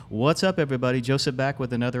What's up, everybody? Joseph back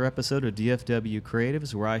with another episode of DFW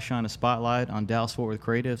Creatives, where I shine a spotlight on Dallas-Fort Worth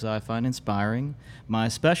creatives I find inspiring. My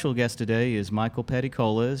special guest today is Michael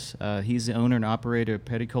Petticolas. He's the owner and operator of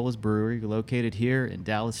Petticolas Brewery, located here in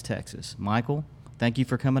Dallas, Texas. Michael, thank you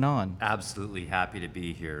for coming on. Absolutely happy to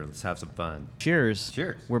be here. Let's have some fun. Cheers.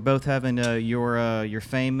 Cheers. We're both having your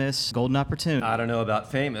famous Golden Opportunity. I don't know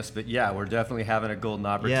about famous, but yeah, we're definitely having a golden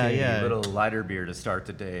opportunity. Yeah. A little lighter beer to start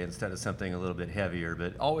the day instead of something a little bit heavier,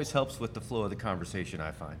 but always helps with the flow of the conversation,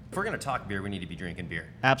 I find. If we're going to talk beer, we need to be drinking beer.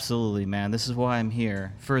 Absolutely, man. This is why I'm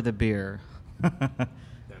here, for the beer.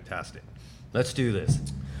 Fantastic. Let's do this.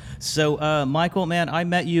 So, Michael, man, I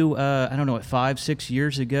met you, 5-6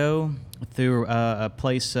 years ago through a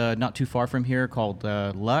place not too far from here called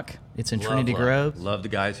Luck. It's in Trinity Grove. Love the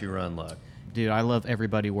guys who run Luck. Dude, I love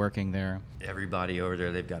everybody working there. Everybody over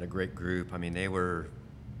there, they've got a great group. I mean, they were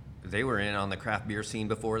in on the craft beer scene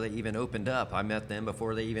before they even opened up. I met them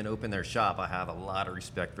before they even opened their shop. I have a lot of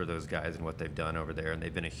respect for those guys and what they've done over there, and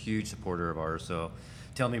they've been a huge supporter of ours. So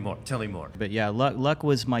tell me more. But yeah, Luck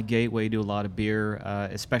was my gateway to a lot of beer,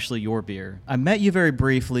 especially your beer. I met you very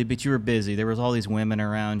briefly, but you were busy. There was all these women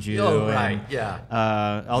around you. Oh, right,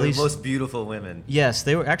 yeah. All these most beautiful women. Yes,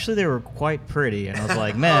 they were quite pretty, and I was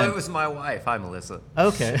like, man. Oh, it was my wife. Hi, Melissa.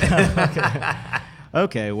 Okay.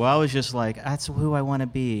 Okay, well, I was just like, that's who I want to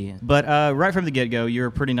be. But right from the get-go, you're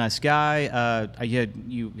a pretty nice guy.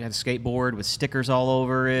 You had a skateboard with stickers all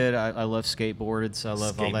over it. I love skateboards. I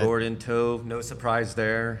love all that. Skateboard in tow, no surprise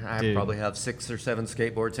there. I Dude. probably have 6 or 7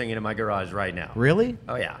 skateboards hanging in my garage right now. Really?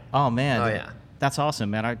 Oh, yeah. Oh, man. Oh, yeah. That's awesome,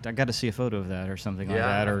 man. I got to see a photo of that or something like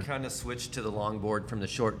that. Yeah, I've kind of switched to the longboard from the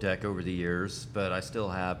short deck over the years, but I still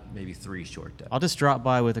have maybe 3 short decks. I'll just drop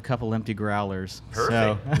by with a couple empty growlers.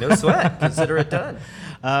 Perfect. No sweat. Consider it done.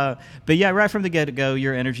 But yeah, right from the get-go,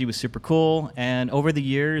 your energy was super cool. And over the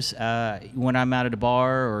years, when I'm out at a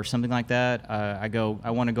bar or something like that, I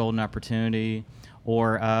want a golden opportunity.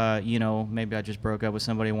 Or, maybe I just broke up with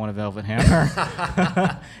somebody and want a Velvet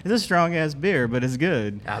Hammer. It's a strong-ass beer, but it's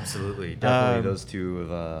good. Absolutely. Definitely those two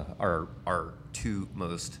are our 2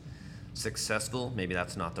 most successful, maybe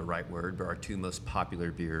that's not the right word, but our 2 most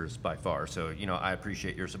popular beers by far. So, I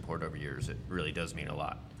appreciate your support over years. It really does mean a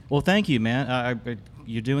lot. Well, thank you, man.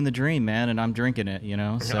 You're doing the dream, man, and I'm drinking it,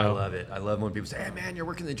 So I love it. I love when people say, hey, man, you're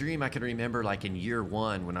working the dream. I can remember, like, in year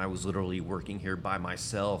 1 when I was literally working here by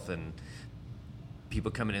myself and people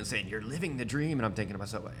coming in saying, you're living the dream. And I'm thinking to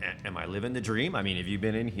myself, am I living the dream? I mean, have you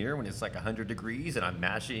been in here when it's like 100 degrees and I'm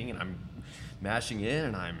mashing in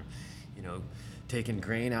and I'm, taking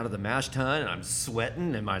grain out of the mash tun and I'm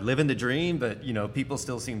sweating? Am I living the dream? But, people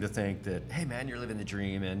still seem to think that, hey, man, you're living the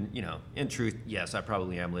dream. And, in truth, yes, I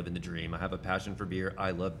probably am living the dream. I have a passion for beer.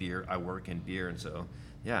 I love beer. I work in beer. And so,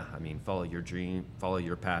 yeah, I mean, follow your dream, follow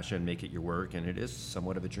your passion, make it your work. And it is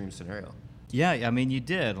somewhat of a dream scenario. Yeah, I mean, you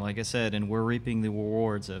did, like I said, and we're reaping the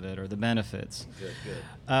rewards of it, or the benefits.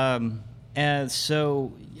 Good. And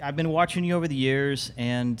so I've been watching you over the years,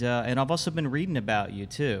 and I've also been reading about you,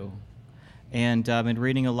 too. And I've been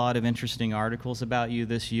reading a lot of interesting articles about you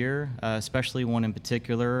this year, especially one in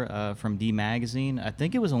particular from D Magazine. I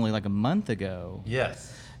think it was only like a month ago.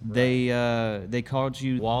 Yes. They called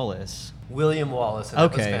you Wallace. William Wallace, and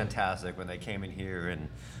that was Okay. fantastic when they came in here and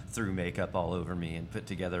threw makeup all over me and put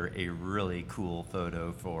together a really cool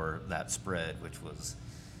photo for that spread, which was,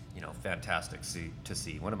 fantastic to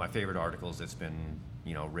see. One of my favorite articles that's been,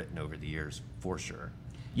 written over the years, for sure.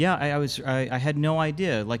 Yeah, I had no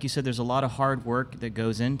idea. Like you said, there's a lot of hard work that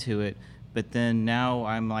goes into it. But then now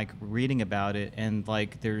I'm like reading about it, and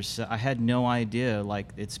like I had no idea.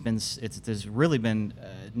 Like there's really been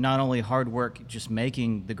not only hard work just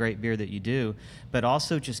making the great beer that you do, but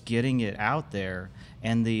also just getting it out there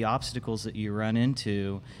and the obstacles that you run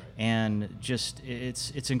into, and just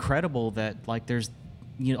it's incredible that like there's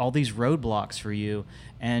all these roadblocks for you,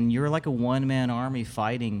 and you're like a one-man army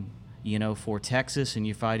fighting for Texas, and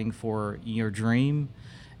you're fighting for your dream,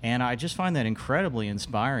 and I just find that incredibly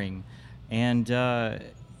inspiring. And are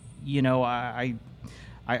you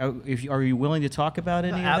willing to talk about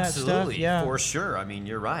any of that stuff? Absolutely, Yeah, for sure. I mean,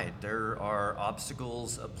 you're right. There are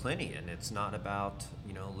obstacles aplenty, and it's not about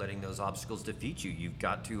letting those obstacles defeat you. You've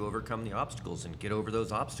got to overcome the obstacles and get over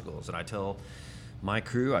those obstacles. And I tell my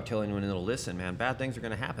crew, I tell anyone that'll listen, man, bad things are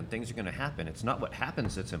going to happen. Things are going to happen. It's not what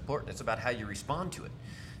happens that's important. It's about how you respond to it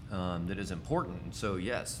that is important. And so,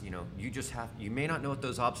 yes, you may not know what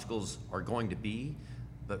those obstacles are going to be,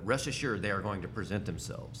 but rest assured they are going to present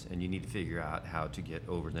themselves, and you need to figure out how to get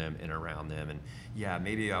over them and around them. And yeah,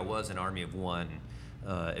 maybe I was an army of one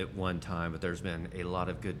at one time, but there's been a lot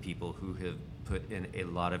of good people who have put in a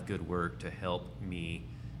lot of good work to help me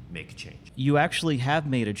make a change. You actually have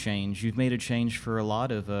made a change. You've made a change for a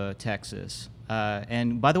lot of Texas.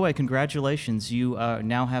 And by the way, congratulations! You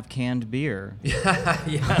now have canned beer.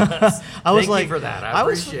 Yes. I was Thank like, you for that. I I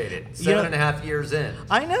was- appreciate it. you know- 7.5 years in.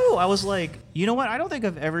 I know. I was like, you know what? I don't think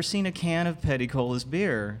I've ever seen a can of Petty-Cola's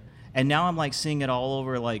beer. And now I'm like seeing it all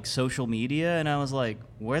over like social media, and I was like,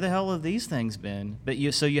 where the hell have these things been? But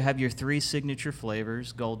so you have your 3 signature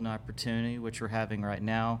flavors: Golden Opportunity, which we're having right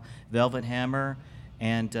now, Velvet Hammer,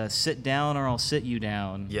 and Sit Down or I'll Sit You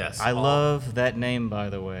Down. Yes. I love that name, by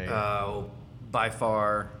the way. By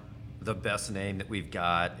far the best name that we've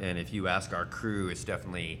got, and if you ask our crew, it's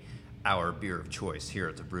definitely our beer of choice here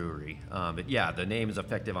at the brewery. But yeah, the name is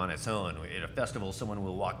effective on its own. At a festival, someone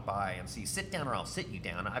will walk by and see "Sit Down or I'll Sit You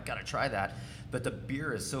Down." I've got to try that. But the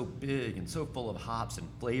beer is so big and so full of hops and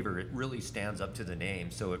flavor, it really stands up to the name.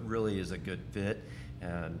 So it really is a good fit,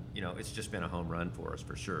 and it's just been a home run for us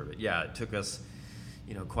for sure. But yeah, it took us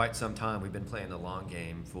quite some time. We've been playing the long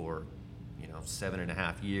game for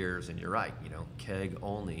 7.5 years, and you're right, keg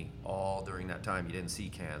only all during that time. You didn't see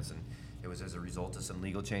cans, and it was as a result of some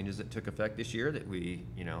legal changes that took effect this year that we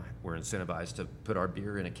were incentivized to put our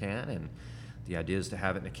beer in a can, and the idea is to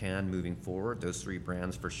have it in a can moving forward, those 3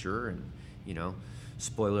 brands for sure. And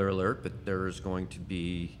spoiler alert, but there's going to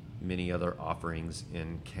be many other offerings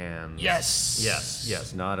in cans.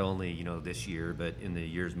 Yes, not only this year, but in the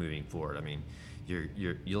years moving forward. I mean,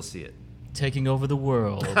 you'll see it. Taking over the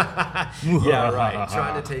world. Yeah, right.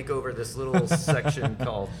 Trying to take over this little section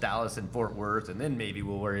called Dallas and Fort Worth, and then maybe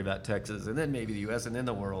we'll worry about Texas, and then maybe the U.S., and then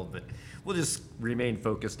the world. But we'll just remain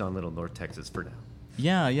focused on little North Texas for now.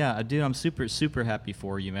 Yeah, dude, I'm super happy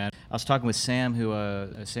for you, man. I was talking with Sam,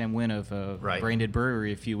 Sam Wynn of Right. Braindead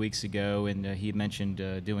Brewery a few weeks ago, and he had mentioned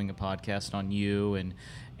doing a podcast on you,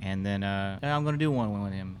 and then I'm going to do one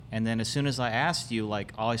with him. And then as soon as I asked you,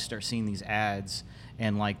 like, I always start seeing these ads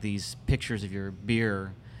and like these pictures of your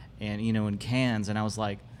beer, and in cans, and I was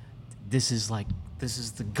like, this is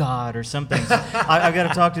the god or something. So I've got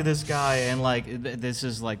to talk to this guy, and this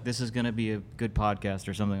is going to be a good podcast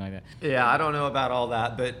or something like that. Yeah, I don't know about all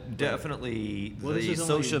that, but definitely Well, this the is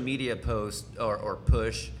social only- media post or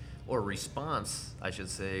push or response, I should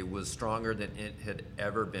say, was stronger than it had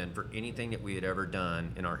ever been for anything that we had ever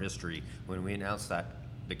done in our history. When we announced that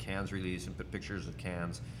the cans release and put pictures of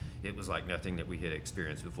cans, it was like nothing that we had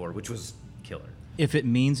experienced before, which was killer. If it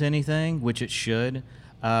means anything, which it should,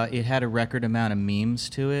 it had a record amount of memes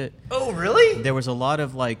to it. Oh, really? There was a lot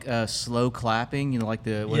of slow clapping, like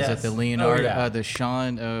the what is Yes. it, the Leonardo, Oh, yeah. the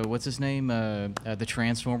Sean, what's his name, the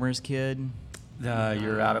Transformers kid.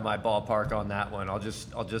 You're out of my ballpark on that one. I'll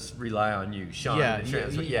just rely on you, Sean. Yeah, the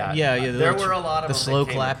transfer. yeah. There were a lot of the them slow that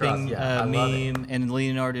came clapping across. Yeah, I love it. meme, and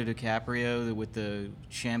Leonardo DiCaprio with the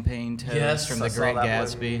champagne toast Yes, from I The saw Great that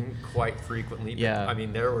Gatsby. one quite frequently. But, Yeah. I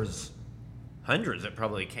mean, there was hundreds that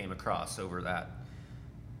probably came across over that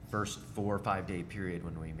first 4 or 5 day period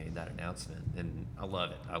when we made that announcement, and I love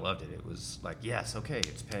it. I loved it. It was like, yes, okay,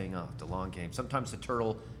 it's paying off. The long game. Sometimes the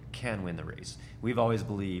turtle can win the race. We've always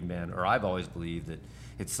believed, man, or I've always believed that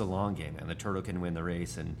it's the long game, and the turtle can win the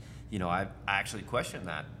race. And I actually questioned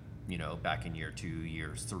that, back in year 2,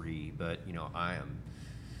 year 3. But I am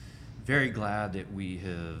very glad that we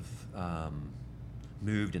have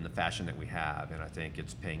moved in the fashion that we have, and I think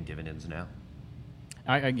it's paying dividends now.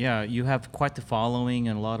 Yeah, you have quite the following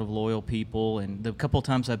and a lot of loyal people. And the couple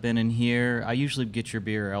times I've been in here, I usually get your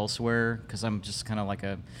beer elsewhere because I'm just kind of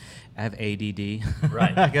I have ADD.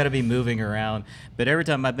 Right. I got to be moving around. But every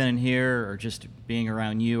time I've been in here, or just being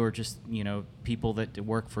around you, or just people that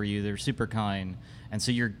work for you, they're super kind. And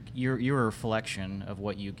so you're a reflection of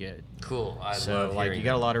what you get. Cool. I So love like hearing you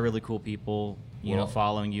got a that. lot of really cool people, Well-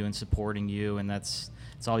 following you and supporting you, and that's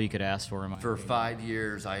all you could ask for. In my For opinion. 5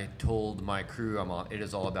 years, I told my crew, it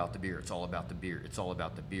is all about the beer. It's all about the beer. It's all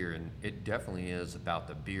about the beer. And it definitely is about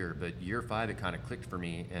the beer. But year 5, it kind of clicked for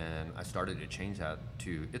me, and I started to change that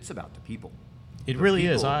to it's about the people. It The really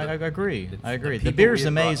is. people, I the- agree. it's I agree. The people beer's we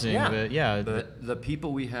have brought- amazing, but yeah. But the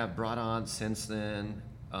people we have brought on since then,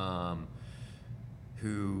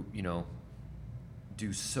 who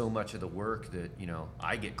do so much of the work that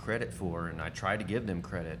I get credit for, and I try to give them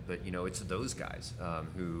credit, but it's those guys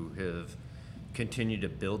who have continued to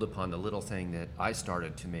build upon the little thing that I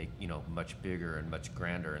started to make much bigger and much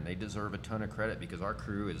grander, and they deserve a ton of credit because our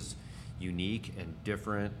crew is unique and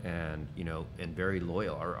different, and and very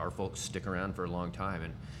loyal. Our folks stick around for a long time,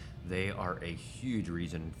 and they are a huge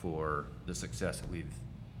reason for the success that we've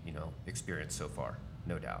experienced so far,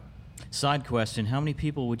 no doubt. Side question: how many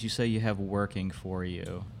people would you say you have working for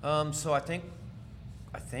you? So I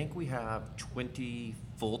think we have 20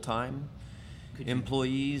 full-time,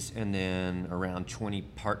 employees, and then around 20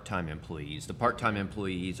 part-time employees. The part-time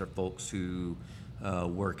employees are folks who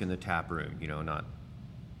work in the tap room, not,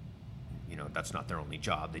 that's not their only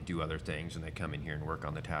job. They do other things, and they come in here and work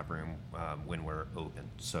on the tap room when we're open.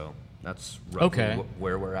 So that's roughly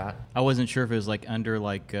where we're at. I wasn't sure if it was like under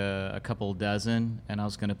like a couple dozen, and I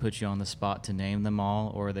was going to put you on the spot to name them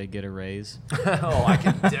all, or they get a raise. Oh, I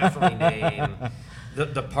can definitely name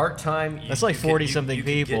the part-time. That's like 40-something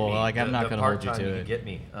people. Like, I'm not going to hold you to it. Get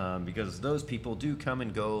me, because those people do come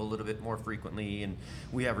and go a little bit more frequently, and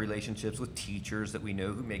we have relationships with teachers that we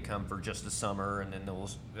know who may come for just the summer, and then they'll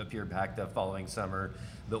appear back the following summer.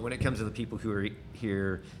 But when it comes to the people who are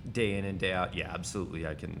here day in and day out, yeah, absolutely,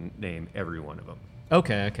 I can name every one of them.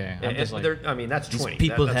 Okay. I'm just like, that's 20.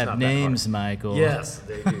 People that's have names, Michael. Yes,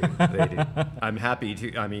 they do. They do. I'm happy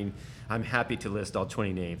to list all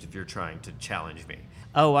 20 names if you're trying to challenge me.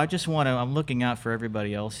 Oh, I'm looking out for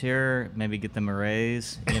everybody else here. Maybe get them a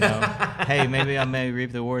raise, Hey, maybe I may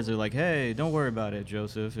reap the rewards. They're like, hey, don't worry about it,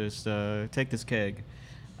 Joseph. Just take this keg.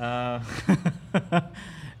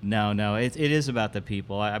 No, it is about the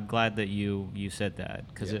people. I'm glad that you said that,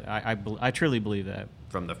 because I truly believe that.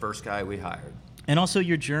 From the first guy we hired. And also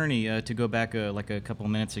your journey, to go back like a couple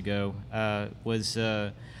of minutes ago, was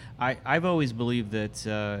I've always believed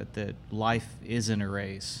that life isn't a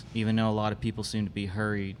race, even though a lot of people seem to be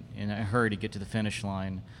in a hurry to get to the finish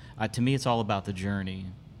line. To me, it's all about the journey,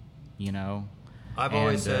 I've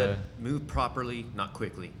always said, move properly, not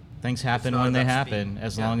quickly. Things happen when they happen,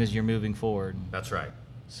 as long as you're moving forward. That's right.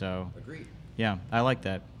 So, agreed. Yeah, I like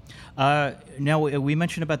that. Now, we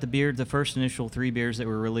mentioned about the first initial 3 beers that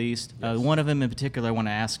were released. Yes. One of them in particular I want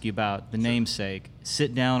to ask you about, the namesake,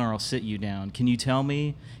 Sit Down or I'll Sit You Down. Can you tell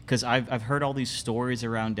me? Because I've heard all these stories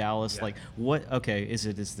around Dallas. Yeah. Like, is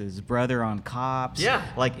his brother on Cops? Yeah.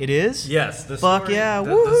 Like, it is? Yes. Fuck story, yeah.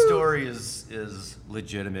 The story is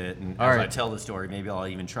legitimate. And all as right. I tell the story, maybe I'll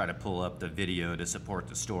even try to pull up the video to support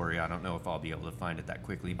the story. I don't know if I'll be able to find it that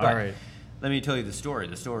quickly. But all right. Let me tell you the story.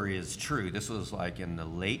 The story is true. This was like in the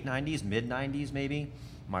late 90s, mid 90s maybe.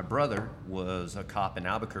 My brother was a cop in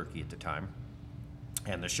Albuquerque at the time,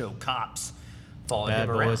 and the show Cops followed him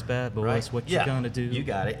around. Bad boys, right? what you gonna do? You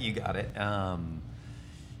got it.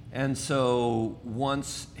 And so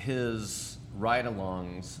once his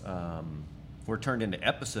ride-alongs were turned into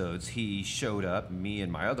episodes, he showed up. Me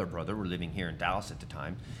and my other brother were living here in Dallas at the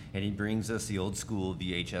time, and he brings us the old school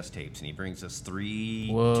VHS tapes, and he brings us 3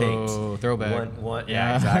 tapes. Throwback.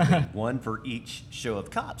 Yeah, exactly. One for each show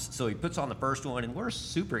of Cops. So he puts on the first one, and we're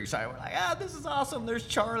super excited. We're like, this is awesome. There's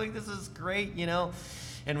Charlie. This is great,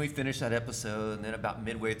 And we finish that episode, and then about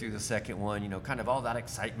midway through the second one, kind of all that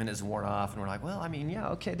excitement is worn off, and we're like,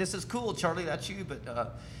 okay, this is cool, Charlie, that's you,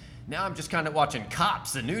 but now I'm just kind of watching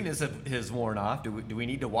Cops. The newness is worn off. Do we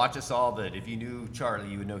need to watch us all? But if you knew Charlie,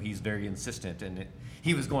 you would know he's very insistent, and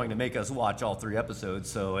he was going to make us watch all 3 episodes.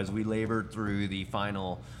 So as we labored through the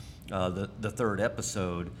final, the third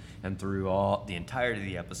episode, and through the entirety of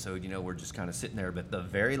the episode, we're just kind of sitting there. But the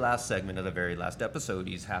very last segment of the very last episode,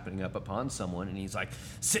 he's happening up upon someone, and he's like,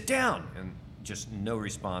 "Sit down," and just no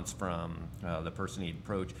response from the person he'd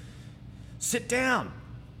approached. "Sit down."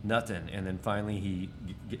 Nothing. And then finally he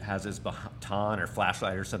has his baton or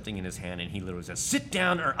flashlight or something in his hand, and he literally says, "Sit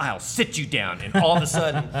down or I'll sit you down." And all of a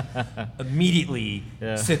sudden, immediately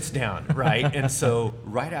sits down, right? And so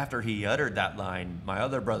right after he uttered that line, my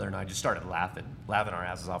other brother and I just started laughing our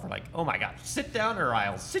asses off. We're like, "Oh my gosh, sit down or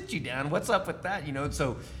I'll sit you down. What's up with that?"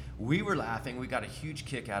 So we were laughing. We got a huge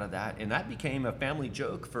kick out of that. And that became a family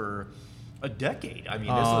joke for a decade. I mean,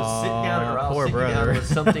 this was sit down or I'll sit you down was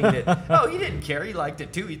something that, he didn't care. He liked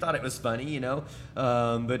it too. He thought it was funny,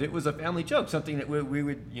 but it was a family joke, something that we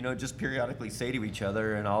would, just periodically say to each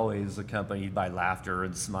other, and always accompanied by laughter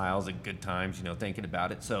and smiles and good times, thinking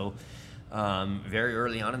about it. So very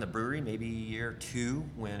early on in the brewery, maybe year 2,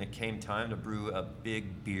 when it came time to brew a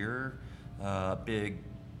big beer, big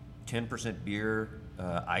 10% beer,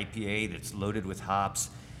 IPA that's loaded with hops,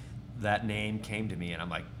 that name came to me, and I'm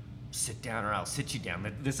like, "Sit down or I'll sit you down.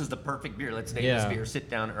 This is the perfect beer. Let's name this beer Sit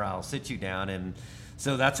Down or I'll Sit You Down." And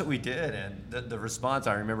so that's what we did. And the response,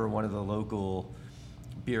 I remember one of the local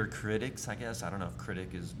beer critics, I guess. I don't know if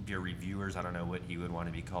critic is beer reviewers. I don't know what he would want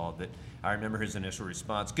to be called. But I remember his initial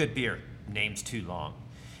response, "Good beer. Name's too long."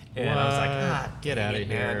 And I was like, get out of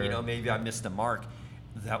here. Man, maybe I missed the mark.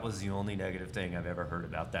 That was the only negative thing I've ever heard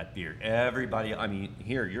about that beer. Everybody,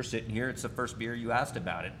 here, you're sitting here. It's the first beer you asked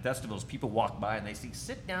about at festivals. People walk by and they see,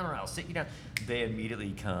 "Sit down or I'll sit you down." They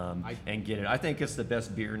immediately come and get it. I think it's the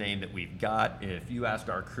best beer name that we've got. If you ask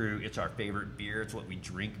our crew, it's our favorite beer. It's what we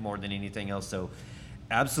drink more than anything else. So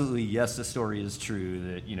absolutely, yes, the story is true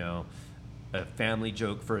that, a family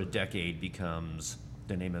joke for a decade becomes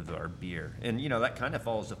the name of our beer. And, that kind of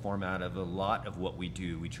follows the format of a lot of what we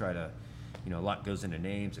do. We try to, a lot goes into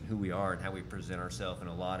names and who we are and how we present ourselves, and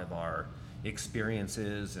a lot of our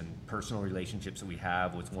experiences and personal relationships that we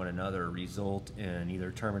have with one another result in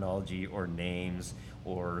either terminology or names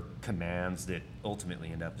or commands that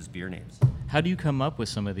ultimately end up as beer names. How do you come up with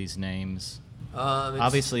some of these names?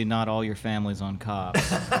 Obviously, not all your family's on cops.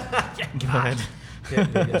 Go ahead.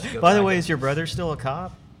 By the way, is your brother still a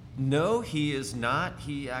cop? No, he is not.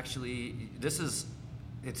 He actually,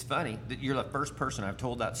 it's funny that you're the first person I've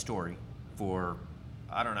told that story for,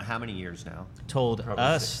 I don't know how many years now. Told Probably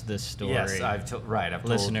us this story. Yes, I've told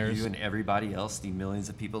Listeners. you and everybody else, the millions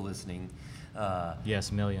of people listening.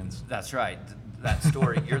 Yes, millions. That's right. That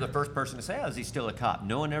story. You're the first person to say, "Oh, is he still a cop?"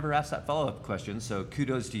 No one ever asked that follow-up question. So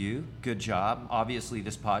kudos to you. Good job. Obviously,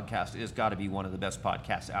 this podcast has got to be one of the best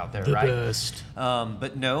podcasts out there, right? The best.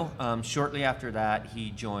 But no. Shortly after that, he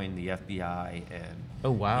joined the FBI, and Oh,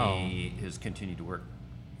 wow. he has continued to work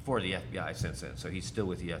for the FBI since then. So he's still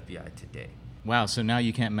with the FBI today. Wow, so now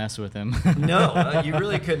you can't mess with him. No, you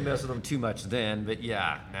really couldn't mess with him too much then. But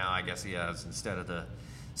yeah, now I guess he has, instead of the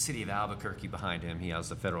city of Albuquerque behind him, he has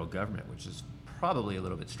the federal government, which is probably a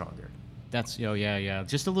little bit stronger. That's, yeah.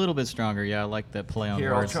 Just a little bit stronger. Yeah, I like that play on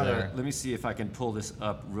Here, I'll words try there. let me see if I can pull this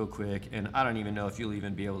up real quick. And I don't even know if you'll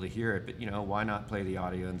even be able to hear it, but why not play the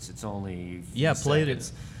audio? And it's only a few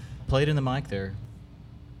seconds. Play it in the mic there.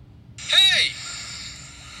 Hey!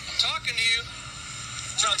 I'm talking to you.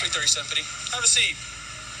 John 337, Pity. Have a seat.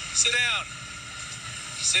 Sit down.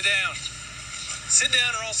 Sit down. Sit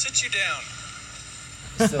down or I'll sit you down.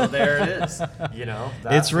 So there it is.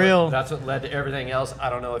 It's real. That's what led to everything else. I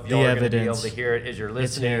don't know if y'all are going to be able evidence. to hear it as you're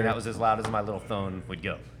listening. here. That was as loud as my little phone would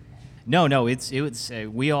go. No,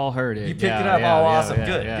 we all heard it. You picked it up. Awesome.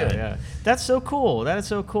 Good. Yeah. That's so cool. That is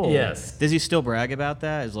so cool. Yes. Does he still brag about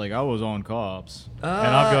that? It's like, I was on cops, and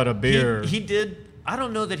I've got a beer. He did. I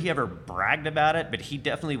don't know that he ever bragged about it, but he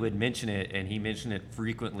definitely would mention it, and he mentioned it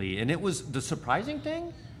frequently. And it was the surprising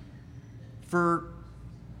thing for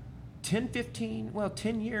 10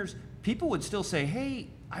 years, people would still say, "Hey,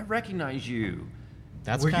 I recognize you."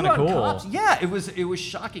 That's Were kind you of on cool. Cops? Yeah, it was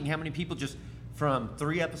shocking how many people just from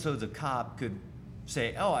 3 episodes of Cop could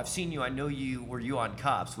say, "Oh, I've seen you. I know you. Were you on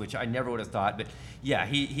Cops?" Which I never would have thought. But yeah,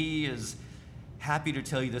 he is happy to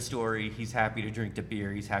tell you the story. He's happy to drink the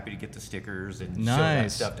beer. He's happy to get the stickers and show that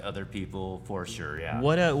Nice. stuff to other people for sure. Yeah.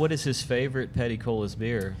 What is his favorite Petty Cola's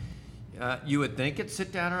beer? You would think it's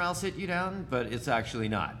sit down or I'll sit you down, but it's actually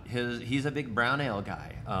not. He's a big brown ale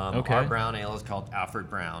guy. Okay. Our brown ale is called Alfred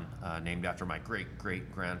Brown, named after my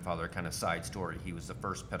great-great-grandfather. Kind of side story. He was the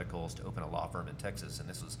first Petticolas to open a law firm in Texas, and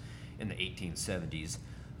this was in the 1870s.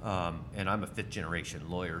 And I'm a fifth-generation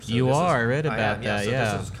lawyer. So You this are. I is- read I about am, that, So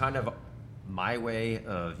yeah. this is kind of my way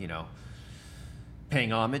of,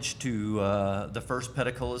 paying homage to the first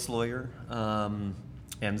Petticolas lawyer.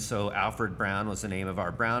 And so Alfred Brown was the name of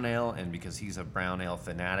our brown ale, and because he's a brown ale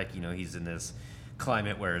fanatic, he's in this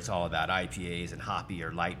climate where it's all about IPAs and hoppy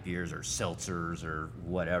or light beers or seltzers or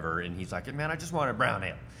whatever, and he's like, man, I just want a brown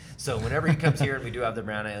ale. So whenever he comes here and we do have the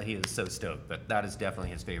brown ale, he is so stoked, but that is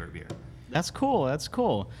definitely his favorite beer. That's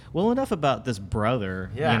cool. Well, enough about this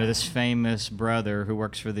brother. Yeah. This famous brother who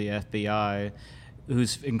works for the FBI,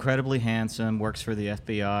 who's incredibly handsome, works for the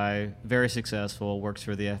FBI, very successful, works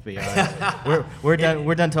for the FBI.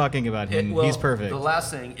 we're done talking about him. Well, He's perfect. The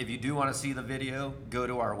last thing, if you do want to see the video, go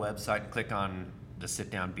to our website and click on the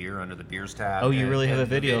sit down beer under the beers tab. Oh, you really have a the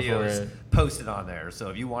video for is it. posted on there. So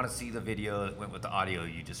if you want to see the video that went with the audio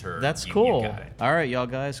you just heard, That's you cool. got it. All right, y'all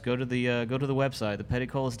guys, go to the website,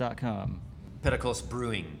 thepetticolas.com. Petticolas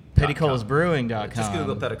Brewing. Petticolasbrewing.com. Just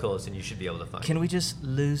Google Petticolas and you should be able to find Can we just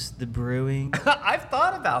lose the brewing? it. I've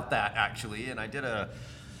thought about that actually, and I did a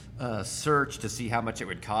search to see how much it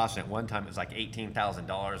would cost. And at one time it was like $18,000,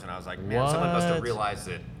 and I was like, man, someone must have What? realized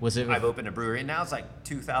that Was it- I've opened a brewery, and now it's like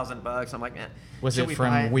 $2,000. I'm like, man, Was should it we from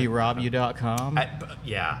buy it? WeRobYou.com?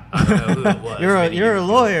 Yeah, I don't know who it was. You're Many a years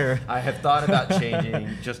ago. lawyer. I have thought about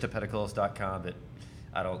changing just to petticolas.com, but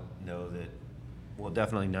I don't know that. Well,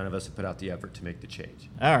 definitely none of us have put out the effort to make the change.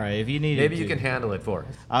 All right, if you need Maybe you can handle it for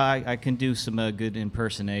us. I can do some good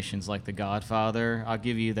impersonations like The Godfather. I'll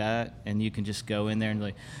give you that, and you can just go in there and be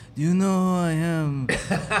like, do you know who I am?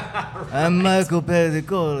 I'm Michael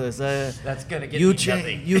Petticolas. That's gonna get you me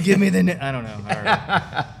nothing. You give me the I don't know. All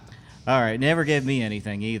right. All right, never gave me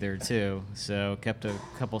anything either, too. So kept a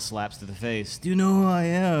couple slaps to the face. Do you know who I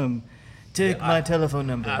am? Take Yeah, my telephone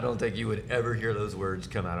number. I don't think you would ever hear those words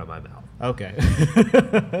come out of my mouth. Okay.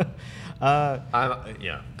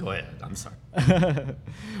 Yeah, go ahead. I'm sorry.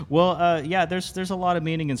 Well, yeah, there's a lot of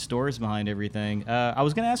meaning and stories behind everything. I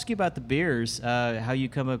was going to ask you about the beers, how you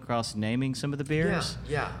come across naming some of the beers.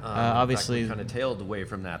 Yeah. Obviously, kind of tailed away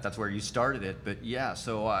from that. That's where you started it. But yeah,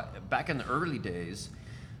 so back in the early days,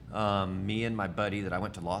 me and my buddy that I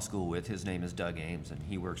went to law school with, his name is Doug Ames, and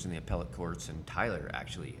he works in the appellate courts. And Tyler,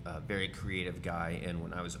 actually, a very creative guy. And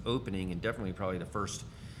when I was opening, and definitely probably the first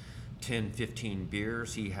 10, 15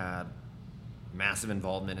 beers, he had massive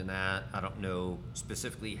involvement in that. I don't know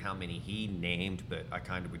specifically how many he named, but I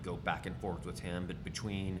kind of would go back and forth with him. But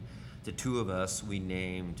between the two of us, we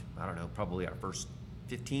named, I don't know, probably our first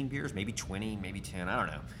 15 beers, maybe 20, maybe 10, I don't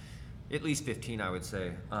know. At least 15, I would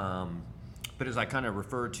say. But as I kind of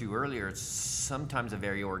referred to earlier, it's sometimes a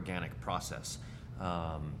very organic process.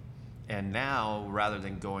 And now, rather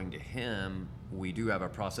than going to him, we do have a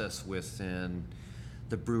process within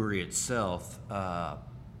the brewery itself,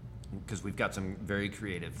 because we've got some very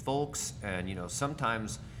creative folks, and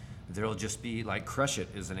sometimes there'll just be like Crush It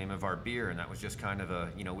is the name of our beer, and that was just kind of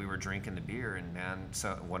we were drinking the beer, and man,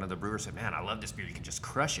 so one of the brewers said, "Man, I love this beer. You can just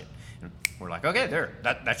crush it." And we're like, "Okay, there,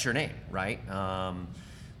 that's your name, right?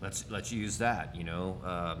 Let's use that."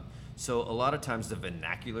 So a lot of times the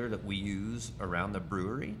vernacular that we use around the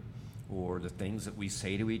brewery, or the things that we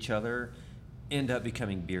say to each other, end up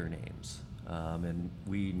becoming beer names. And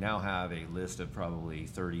we now have a list of probably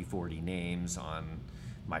 30, 40 names on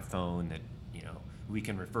my phone that, we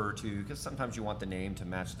can refer to, because sometimes you want the name to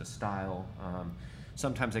match the style.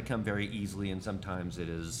 Sometimes they come very easily, and sometimes it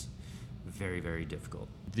is very, very difficult.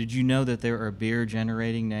 did you know that there are beer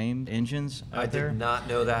generating name engines out there? I did not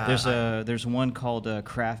know that. There's one called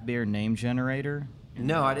Craft Beer Name Generator.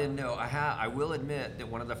 No, I didn't know. I will admit that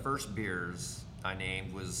one of the first beers I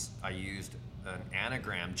named I used an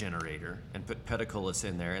anagram generator and put Pediculus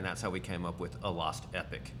in there, and that's how we came up with A Lost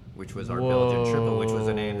Epic, which was our Belgian triple, which was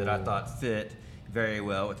a name that I thought fit very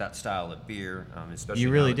well with that style of beer, especially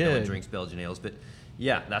You really now that no one did. drinks Belgian ales. But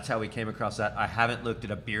yeah, that's how we came across that. I haven't looked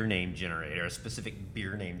at a beer name generator, a specific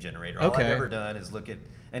beer name generator. All Okay. I've ever done is look at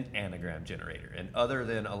an anagram generator. And other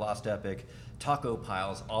than A Lost Epic, Taco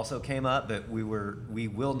Piles also came up, but we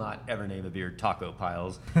will not ever name a beer Taco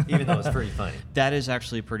Piles, even though it's pretty funny. That is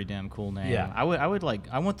actually a pretty damn cool name. Yeah. I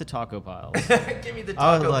want the Taco Piles. Give me the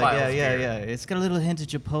I was Taco like, Piles yeah. beer. It's got a little hint of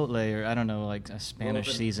chipotle, or I don't know, like a Spanish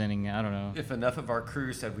then- seasoning. I don't know. If enough of our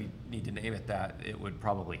crew said we need to name it that, it would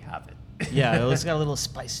probably have it. Yeah, it's got a little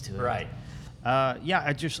spice to it. Right.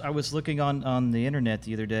 Yeah, I was looking on the internet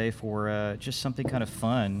the other day for just something kind of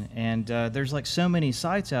fun, and there's like so many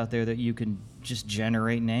sites out there that you can just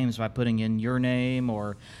generate names by putting in your name,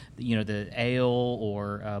 or the ale,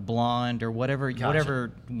 or blonde, or whatever Gotcha.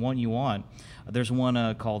 whatever one you want. There's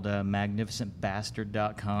one called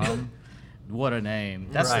magnificentbastard.com. What a name!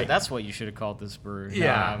 Right. That's what you should have called this brew. No,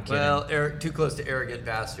 Yeah. I'm kidding. Well, too close to arrogant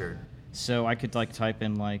bastard. So I could like type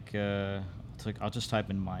in I'll just type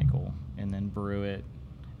in Michael and then brew it,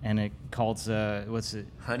 and it calls what's it?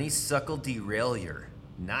 Honeysuckle derailleur.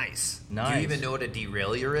 Nice. Do Nice. you even know what a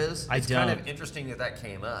derailleur is? I It's kind don't. of interesting that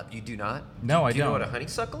came up. You do not? No, I Do you know don't. what a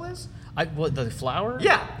honeysuckle is? What, the flower?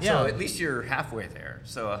 Yeah. Yeah. So at least you're halfway there.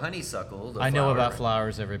 So a honeysuckle, the I know flower- about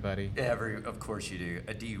flowers, everybody. Of course you do.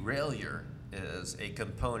 A derailleur is a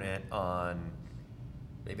component on,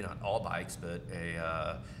 maybe not all bikes, but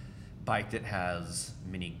a bike that has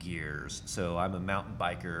many gears. So I'm a mountain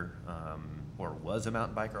biker, or was a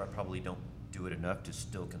mountain biker. I probably don't do it enough to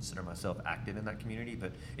still consider myself active in that community,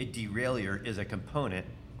 but a derailleur is a component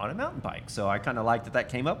on a mountain bike. So I kind of like that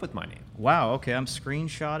came up with my name. Wow. Okay, I'm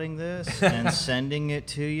screenshotting this and sending it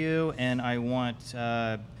to you, and I want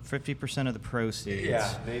 50% of the proceeds.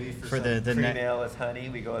 maybe for the cream ne- ale with honey,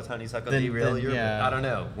 we go with honeysuckle Then- derailleur. yeah. But I don't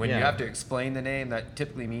know. When you Yeah. have to explain the name, that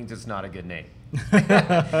typically means it's not a good name.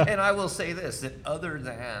 And I will say this, that other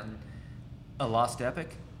than A Lost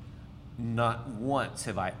Epic, not once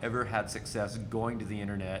have I ever had success going to the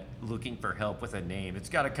internet looking for help with a name. It's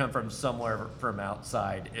got to come from somewhere from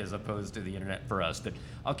outside as opposed to the internet for us. But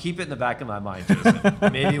I'll keep it in the back of my mind,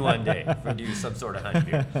 Joseph. Maybe one day we'll do some sort of honey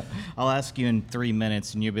beer. I'll ask you in 3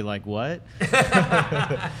 minutes, and you'll be like, "What?"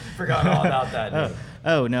 Forgot all about that name.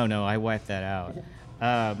 Oh no, I wiped that out.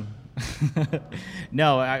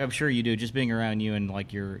 No, I'm sure you do. Just being around you and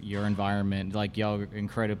like your environment, like y'all are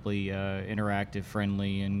incredibly interactive,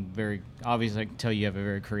 friendly, and very obviously. I can tell you have a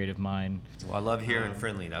very creative mind. Well, I love hearing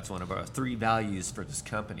friendly. That's one of our 3 values for this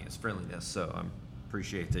company is friendliness. So I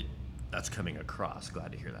appreciate that that's coming across.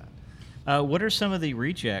 Glad to hear that. What are some of the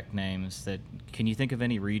reject names that? Can you think of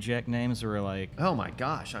any reject names or like? Oh my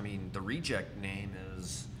gosh! I mean, the reject name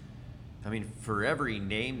is. I mean, for every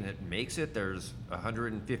name that makes it, there's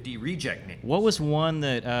 150 reject names. What was one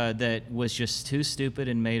that was just too stupid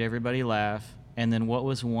and made everybody laugh? And then what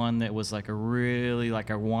was one that was like a really like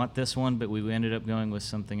I want this one, but we ended up going with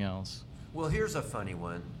something else? Well, here's a funny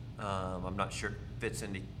one. I'm not sure it fits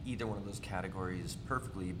into either one of those categories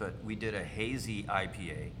perfectly, but we did a hazy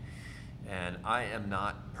IPA, and I am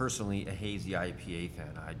not personally a hazy IPA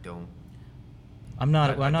fan. I'm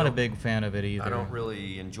not a don't- big fan of it either. I don't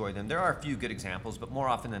really enjoy them. There are a few good examples, but more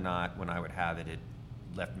often than not, when I would have it, it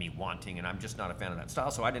left me wanting, and I'm just not a fan of that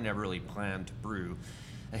style. So I didn't ever really plan to brew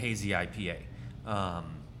a hazy IPA.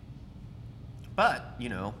 But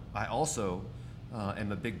I also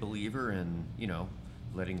am a big believer in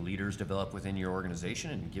letting leaders develop within your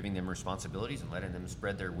organization and giving them responsibilities and letting them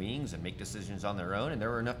spread their wings and make decisions on their own. And there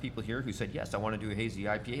were enough people here who said, yes, I want to do a hazy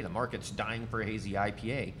IPA. The market's dying for a hazy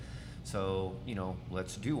IPA. So,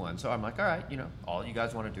 let's do one. So I'm like, all right, all you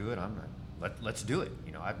guys want to do it. Let's do it.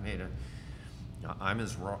 I've made I'm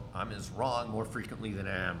as wrong more frequently than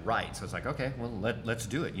I am right. So it's like, okay, well, let's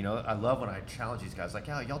do it. I love when I challenge these guys, like,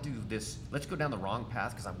 yeah, y'all do this. Let's go down the wrong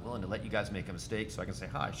path because I'm willing to let you guys make a mistake so I can say,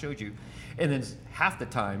 hi, I showed you. And then half the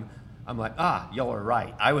time, I'm like, y'all are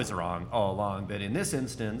right. I was wrong all along. But in this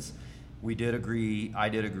instance, I did agree,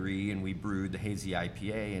 and we brewed the hazy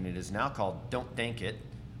IPA, and it is now called Don't Think It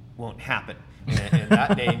Won't Happen. And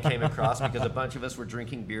that name came across because a bunch of us were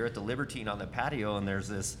drinking beer at the Libertine on the patio, and there's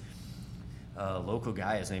this local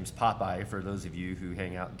guy. His name's Popeye. For those of you who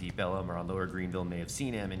hang out in Deep Ellum or on Lower Greenville may have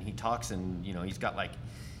seen him, and he talks, and he's got like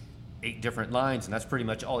 8 different lines, and that's pretty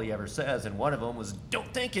much all he ever says. And one of them was,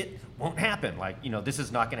 "Don't think it won't happen." Like, this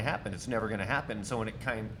is not going to happen. It's never going to happen. And so when it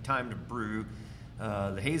came time to brew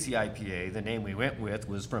the hazy IPA, the name we went with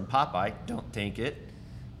was from Popeye. Don't think it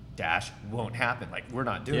won't happen. Like, we're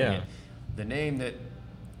not doing it. The name that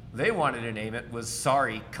they wanted to name it was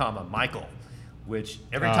Sorry, Michael. Which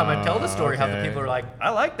every time I tell the story, half the people are like, I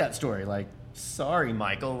like that story. Like, sorry,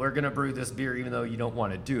 Michael, we're going to brew this beer even though you don't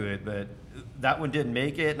want to do it. But that one didn't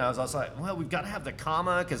make it. And I was also like, well, we've got to have the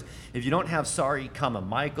comma, because if you don't have sorry,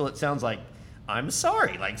 Michael, it sounds like I'm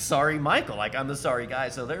sorry. Like, sorry, Michael. Like, I'm the sorry guy.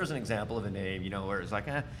 So there's an example of a name, where it's like,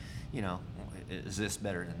 is this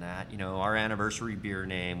better than that? Our anniversary beer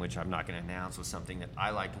name, which I'm not going to announce, was something that I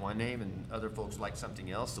liked one name and other folks liked something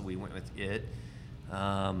else. So we went with it.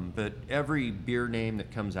 But every beer name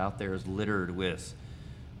that comes out there is littered with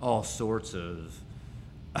all sorts of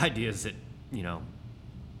ideas that,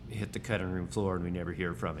 hit the cutting room floor and we never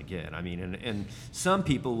hear from again. I mean, and some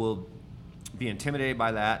people will be intimidated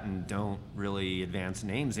by that and don't really advance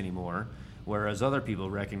names anymore, whereas other people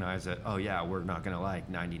recognize that, oh yeah, we're not going to like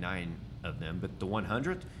 99 of them, but the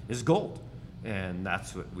 100th is gold. And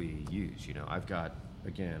that's what we use. I've got,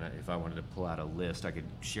 again, if I wanted to pull out a list, I could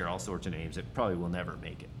share all sorts of names that probably will never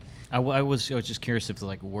make it. I was just curious if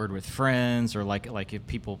like Word with Friends, or like if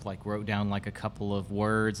people like wrote down like a couple of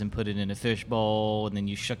words and put it in a fishbowl, and then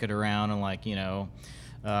you shook it around and like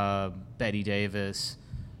Betty Davis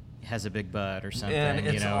has a big butt or something. And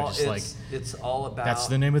it's all about, that's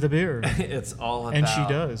the name of the beer. It's all about, and she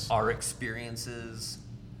does, our experiences,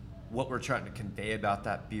 what we're trying to convey about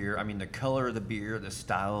that beer. I mean, the color of the beer, the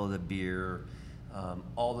style of the beer,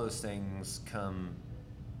 all those things come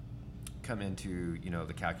into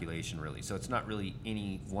the calculation, really. So it's not really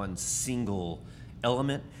any one single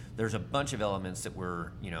element. There's a bunch of elements that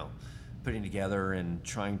we're putting together and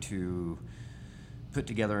trying to put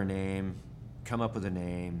together a name, come up with a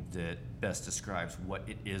name that best describes what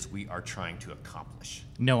it is we are trying to accomplish.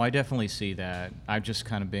 No, I definitely see that. I'm just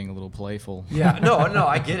kind of being a little playful. Yeah, no,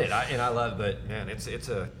 I get it, and I love it, but man, it's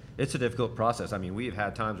a difficult process. I mean, we've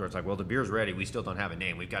had times where it's like, well, the beer's ready, we still don't have a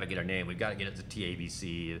name. We've got to get our name. We've got to get it to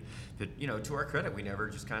TABC. But to our credit, we never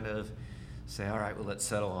just kind of say, all right, well, let's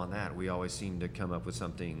settle on that. We always seem to come up with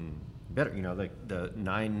something better. Like the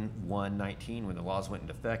 9/1/19, when the laws went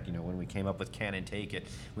into effect, when we came up with Can and Take It,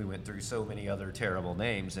 we went through so many other terrible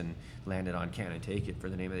names and landed on Can and Take It for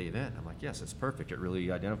the name of the event. I'm like, yes, it's perfect. It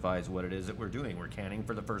really identifies what it is that we're doing. We're canning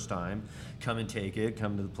for the first time. Come and take it.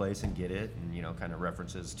 Come to the place and get it. And kind of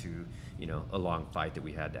references to a long fight that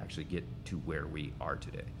we had to actually get to where we are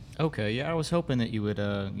today. Okay, yeah, I was hoping that you would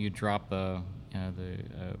you drop the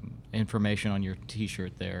information on your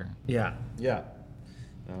T-shirt there. Yeah.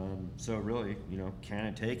 So really, Can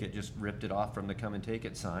and Take It, just ripped it off from the Come and Take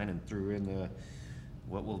It sign and threw in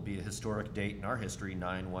what will be a historic date in our history,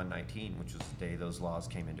 9/1/19, which was the day those laws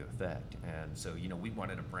came into effect. And so, we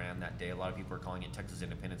wanted to brand that day. A lot of people are calling it Texas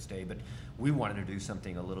Independence Day, but we wanted to do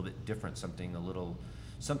something a little bit different, something a little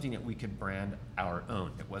something that we could brand our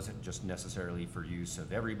own. It wasn't just necessarily for use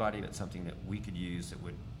of everybody, but something that we could use that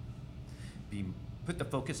would put the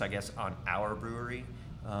focus, I guess, on our brewery,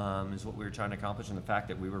 is what we were trying to accomplish. And the fact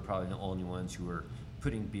that we were probably the only ones who were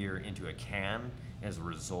putting beer into a can as a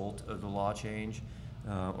result of the law change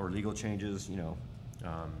or legal changes,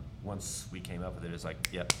 once we came up with it, it's like,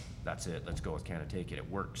 yep, that's it. Let's go with can and take it. It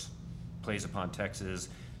works. Plays upon Texas,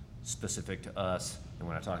 specific to us. And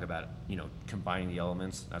when I talk about, combining the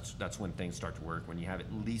elements, that's when things start to work. When you have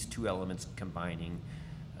at least two elements combining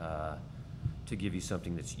to give you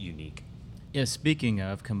something that's unique. Yeah, speaking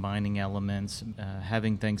of combining elements,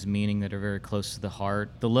 having things meaning that are very close to the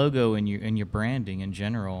heart, the logo and your branding in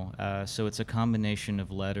general. So it's a combination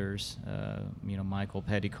of letters. Michael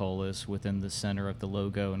Petticolas within the center of the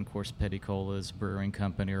logo, and of course Petticolas Brewing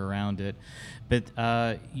Company around it. But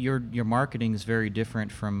your marketing is very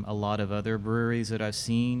different from a lot of other breweries that I've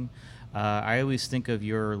seen. I always think of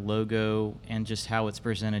your logo and just how it's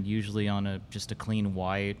presented, usually on just a clean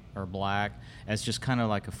white or black, as just kind of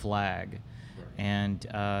like a flag. And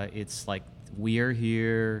it's like, we are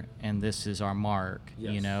here and this is our mark,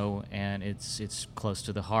 yes. And it's close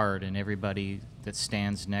to the heart, and everybody that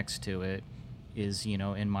stands next to it is,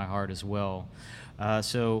 in my heart as well.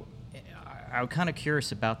 So I'm kind of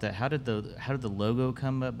curious about that. How did the logo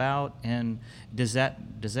come about, and does that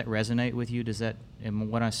resonate with you? Am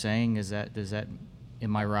what I'm saying,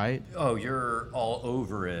 am I right? Oh, you're all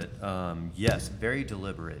over it. Yes, very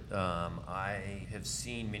deliberate. I have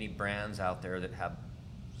seen many brands out there that have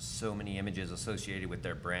so many images associated with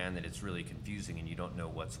their brand that it's really confusing and you don't know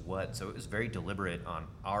what's what. So it was very deliberate on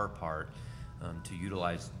our part to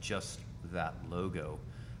utilize just that logo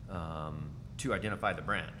to identify the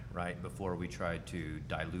brand, right? Before we tried to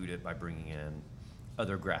dilute it by bringing in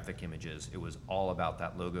other graphic images. It was all about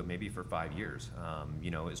that logo, maybe for 5 years.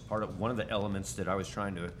 As part of one of the elements that I was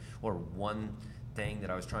one thing that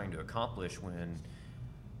I was trying to accomplish when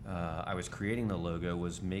I was creating the logo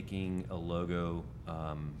was making a logo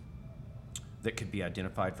that could be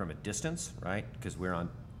identified from a distance, right? Because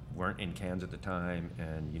weren't in cans at the time,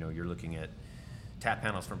 and you're looking at tap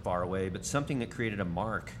panels from far away, but something that created a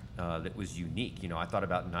mark that was unique. I thought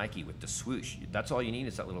about Nike with the swoosh. That's all you need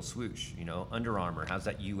is that little swoosh. Under Armour has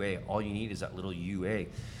that UA. All you need is that little UA,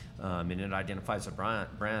 and it identifies a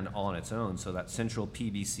brand all on its own. So that central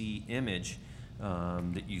PBC image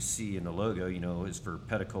that you see in the logo, is for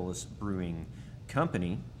Petticolas Brewing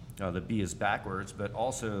Company. The B is backwards, but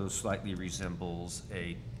also slightly resembles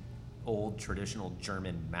a old traditional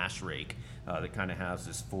German mash rake that kind of has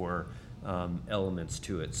this four elements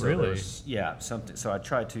to it. So really? Something. So I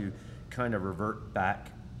tried to kind of revert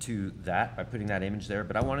back to that by putting that image there,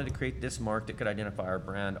 but I wanted to create this mark that could identify our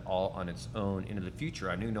brand all on its own into the future.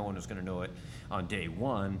 I knew no one was going to know it on day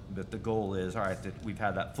one, but the goal is, all right, that we've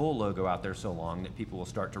had that full logo out there so long that people will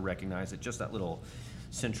start to recognize that just that little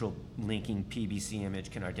central linking PBC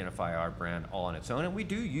image can identify our brand all on its own, and we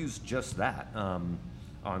do use just that.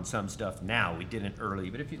 On some stuff now. We didn't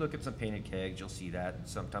early, but if you look at some painted kegs, you'll see that.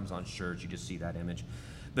 Sometimes on shirts, you just see that image.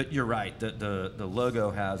 But you're right, the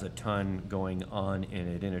logo has a ton going on in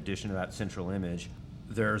it. In addition to that central image,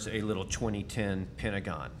 there's a little 2010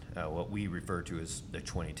 pentagon, what we refer to as the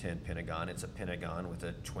 2010 pentagon. It's a pentagon with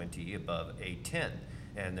a 20 above a 10,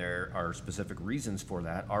 and there are specific reasons for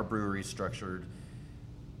that. Our brewery is structured,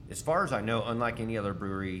 as far as I know, unlike any other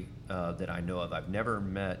brewery that I know of. I've never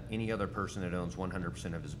met any other person that owns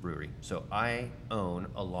 100% of his brewery. So I own,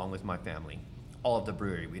 along with my family, all of the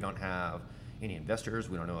brewery. We don't have any investors.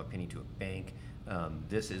 We don't owe a penny to a bank.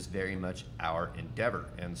 This is very much our endeavor.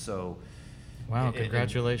 And so... Wow,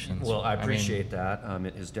 congratulations. Well, I appreciate that.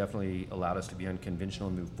 It has definitely allowed us to be unconventional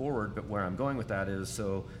and move forward. But where I'm going with that is,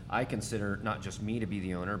 so I consider not just me to be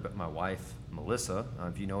the owner, but my wife, Melissa.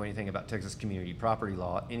 If you know anything about Texas community property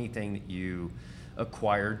law, anything that you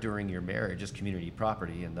acquire during your marriage is community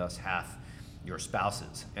property, and thus half your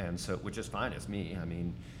spouse's. And so, which is fine, it's me.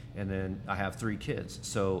 And then I have 3 kids.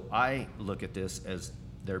 So I look at this as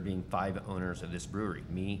there being 5 owners of this brewery,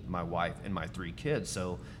 me, my wife, and my 3 kids.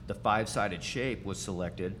 So the 5-sided shape was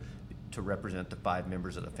selected to represent the 5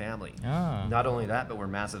 members of the family. Not only that, but we're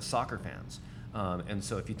massive soccer fans. And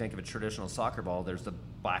so if you think of a traditional soccer ball, there's the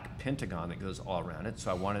black pentagon that goes all around it.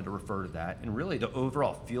 So I wanted to refer to that. And really the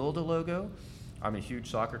overall feel of the logo, I'm a huge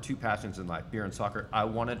soccer, 2 passions in life, beer and soccer. I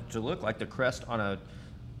wanted it to look like the crest on a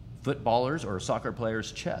footballer's or a soccer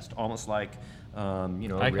player's chest, almost like I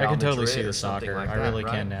can totally see the soccer. Like I that, really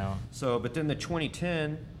right? can now. So, but then the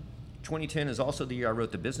 2010 is also the year I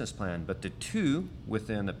wrote the business plan, but the 2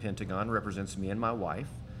 within the pentagon represents me and my wife.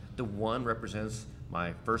 The 1 represents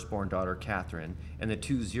my firstborn daughter, Catherine, and the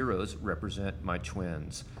 2 zeros represent my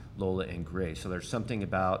twins, Lola and Grace. So there's something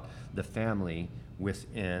about the family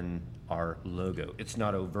within our logo. It's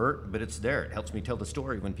not overt, but it's there. It helps me tell the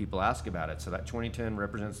story when people ask about it. So that 2010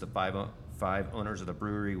 represents the five owners of the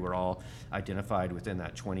brewery. We're all identified within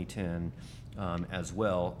that 2010 as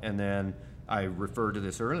well. And then I referred to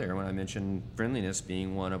this earlier when I mentioned friendliness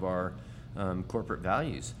being one of our corporate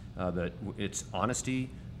values. But it's honesty,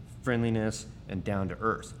 friendliness, and down to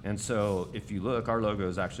earth. And so if you look, our logo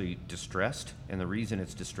is actually distressed, and the reason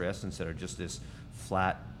it's distressed instead of just this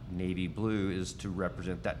flat navy blue is to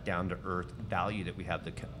represent that down to earth value that we have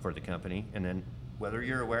for the company. And then whether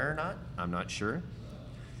you're aware or not, I'm not sure,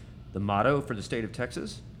 the motto for the state of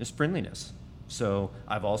Texas is friendliness. So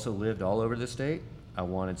I've also lived all over the state. I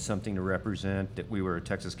wanted something to represent that we were a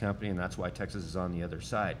Texas company, and that's why Texas is on the other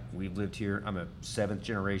side. We've lived here. I'm a 7th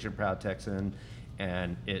generation proud Texan,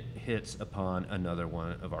 and it hits upon another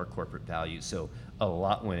one of our corporate values. So a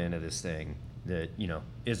lot went into this thing that,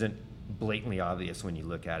 isn't blatantly obvious when you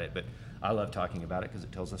look at it, but I love talking about it because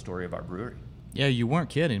it tells the story of our brewery. Yeah, you weren't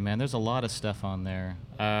kidding, man. There's a lot of stuff on there.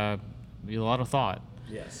 A lot of thought.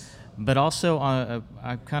 Yes. But also,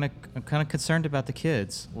 I'm kind of concerned about the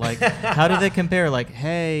kids. Like, how do they compare? Like,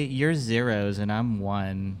 hey, you're zeros and I'm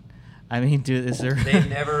one. I mean, is there? They've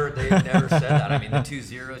never said that. I mean, the 2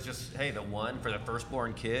 zeros just, hey, the 1 for the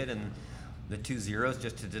firstborn kid, and the 2 zeros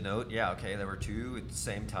just to denote, yeah, okay, there were 2 at the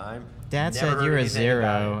same time. Dad Never said heard you're a anything zero.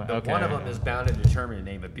 about it. But Okay. one of them is bound to determine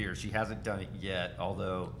the name of beer. She hasn't done it yet,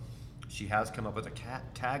 although she has come up with a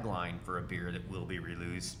tagline for a beer that will be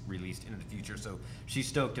released in the future. So she's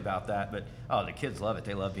stoked about that. But the kids love it.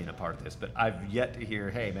 They love being a part of this. But I've yet to hear,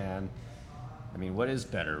 hey man, I mean, what is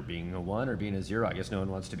better, being a 1 or being a 0? I guess no one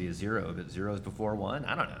wants to be a 0, but 0 is before 1.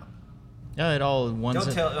 I don't know. Yeah, it all ones.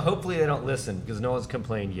 Don't tell. Hopefully they don't listen because no one's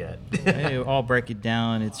complained yet. Hey, all break it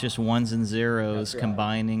down. It's just ones and zeros That's right.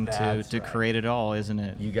 combining That's to right. create it all, isn't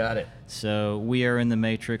it? You got it. So we are in the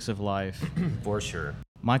matrix of life. For sure.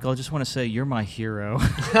 Michael, I just want to say you're my hero.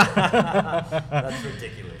 That's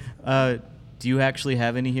ridiculous. Do you actually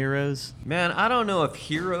have any heroes? Man, I don't know if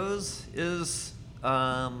heroes is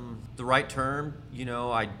the right term.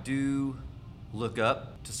 I do look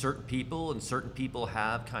up to certain people, and certain people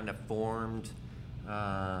have kind of formed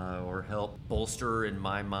or helped bolster in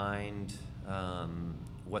my mind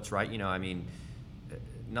what's right. I mean,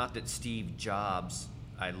 not that Steve Jobs,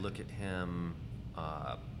 I look at him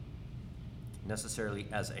necessarily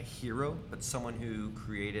as a hero, but someone who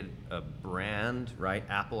created a brand, right?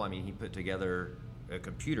 Apple, I mean, he put together a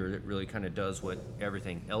computer that really kind of does what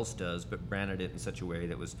everything else does, but branded it in such a way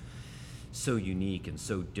that was so unique and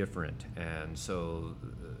so different. And so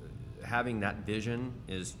having that vision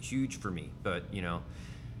is huge for me. But,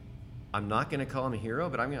 I'm not going to call him a hero,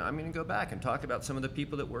 but I'm going to go back and talk about some of the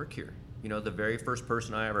people that work here. The very first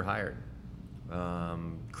person I ever hired,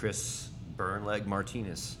 Chris Burnleg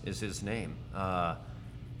Martinez is his name.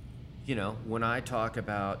 When I talk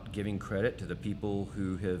about giving credit to the people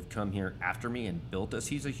who have come here after me and built us,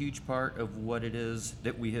 he's a huge part of what it is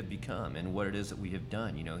that we have become and what it is that we have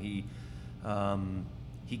done.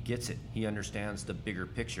 He gets it. He understands the bigger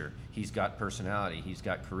picture. He's got personality. He's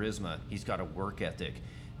got charisma. He's got a work ethic.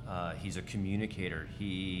 He's a communicator.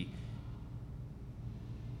 He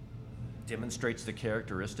demonstrates the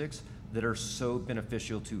characteristics that are so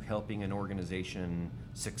beneficial to helping an organization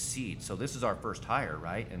succeed. So this is our first hire,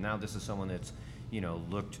 right? And now this is someone that's,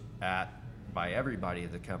 looked at by everybody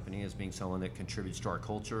at the company as being someone that contributes to our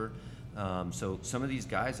culture. So some of these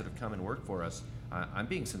guys that have come and worked for us, I'm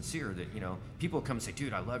being sincere that, people come and say,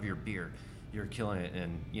 dude, I love your beer. You're killing it.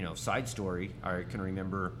 And, side story, I can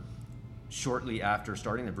remember shortly after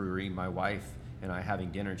starting the brewery, my wife and I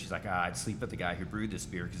having dinner, and she's like, I'd sleep with the guy who brewed this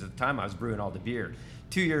beer, because at the time I was brewing all the beer.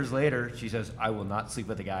 2 years later, she says, I will not sleep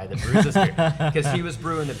with the guy that brews this beer, because he was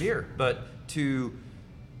brewing the beer. But to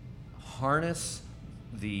harness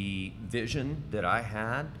the vision that I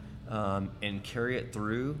had and carry it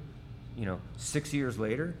through, 6 years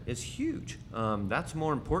later is huge. That's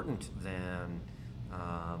more important than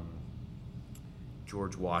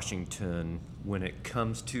George Washington when it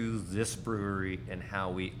comes to this brewery and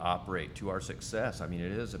how we operate to our success. I mean,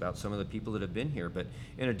 it is about some of the people that have been here. But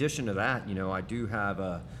in addition to that, I do have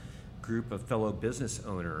a group of fellow business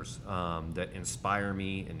owners that inspire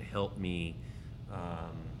me and help me,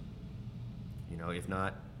 if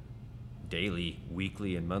not daily,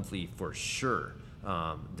 weekly, and monthly for sure,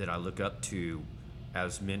 that I look up to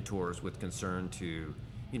as mentors with concern to,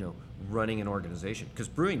 running an organization. Because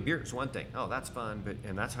brewing beer is one thing. Oh, that's fun,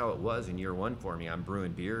 and that's how it was in year one for me. I'm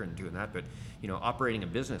brewing beer and doing that. But, operating a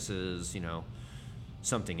business is,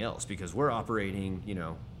 something else, because we're operating,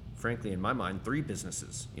 frankly, in my mind, 3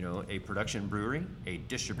 businesses, a production brewery, a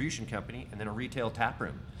distribution company, and then a retail tap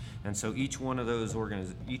room. And so each one of those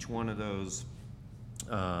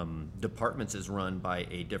departments is run by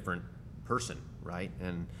a different person, right?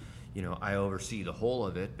 And I oversee the whole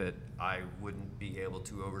of it, but I wouldn't be able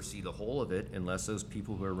to oversee the whole of it unless those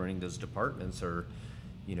people who are running those departments are,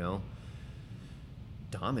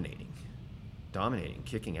 dominating,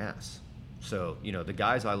 kicking ass. So, the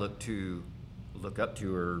guys I look up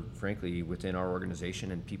to are, frankly, within our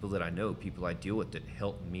organization, and people that I know, people I deal with, that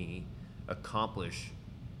help me accomplish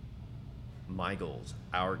my goals,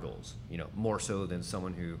 our goals, more so than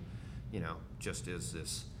someone who, just is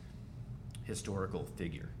this historical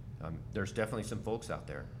figure. There's definitely some folks out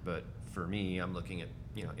there, but for me, I'm looking at,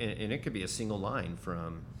 and it could be a single line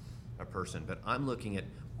from a person, but I'm looking at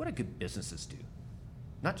what do good businesses do?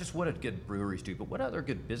 Not just what do good breweries do, but what other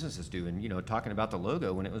good businesses do. And, talking about the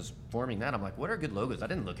logo, when it was forming that, I'm like, what are good logos? I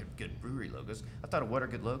didn't look at good brewery logos. I thought of what are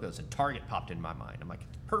good logos, and Target popped in my mind. I'm like,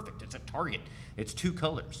 perfect, it's a Target. It's 2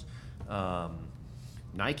 colors.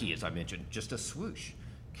 Nike, as I mentioned, just a swoosh.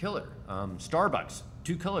 Killer. Starbucks,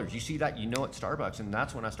 2 colors. You see that, it's Starbucks. And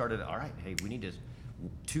that's when I started, all right, hey, we need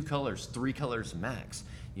 2 colors, 3 colors max,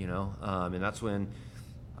 and that's when,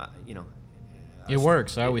 it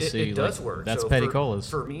works. I always see it does work. That's so Petty Colas.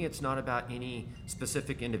 For me, it's not about any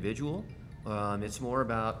specific individual. It's more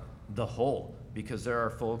about the whole, because there are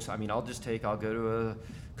folks, I'll go to a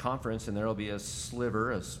conference and there'll be a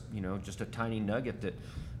sliver, just a tiny nugget that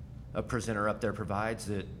a presenter up there provides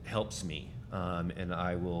that helps me. And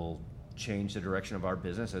I will change the direction of our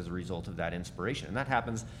business as a result of that inspiration. And that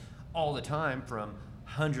happens all the time from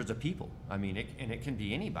hundreds of people. It can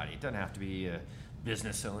be anybody. It doesn't have to be a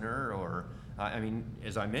business owner or,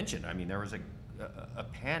 as I mentioned, there was a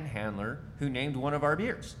panhandler who named one of our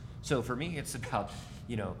beers. So for me, it's about,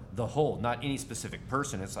 the whole, not any specific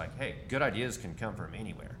person. It's like, hey, good ideas can come from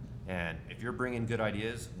anywhere. And if you're bringing good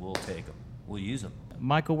ideas, we'll take them. We'll use them.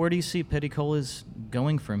 Michael, where do you see Petty Colas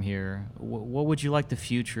going from here? What would you like the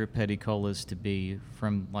future of Petty Colas to be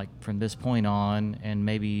from this point on, and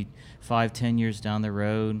maybe 5-10 years down the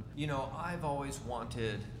road? I've always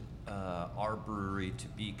wanted our brewery to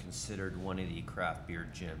be considered one of the craft beer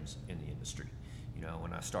gems in the industry.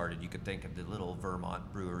 When I started, you could think of the little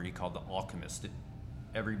Vermont brewery called The Alchemist that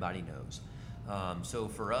everybody knows. So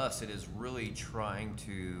for us, it is really trying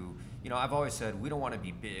to, I've always said we don't want to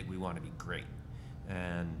be big, we want to be great.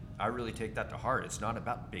 And I really take that to heart. It's not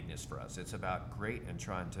about bigness for us. It's about great and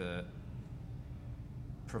trying to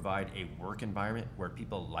provide a work environment where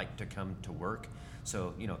people like to come to work.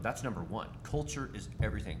 So, that's number one. Culture is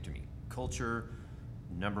everything to me. Culture,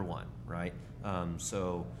 number one, right?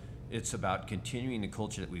 So it's about continuing the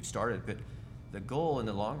culture that we've started. But the goal in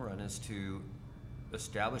the long run is to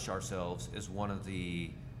establish ourselves as one of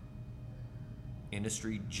the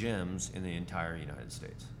industry gems in the entire United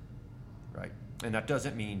States, right? And that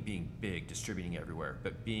doesn't mean being big, distributing everywhere,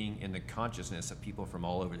 but being in the consciousness of people from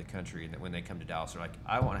all over the country, and that when they come to Dallas, they're like,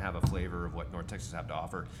 I want to have a flavor of what North Texas have to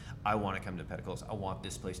offer. I want to come to Petty Colas. I want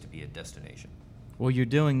this place to be a destination. Well, you're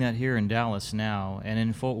doing that here in Dallas now, and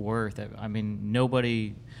in Fort Worth. I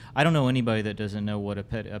don't know anybody that doesn't know what a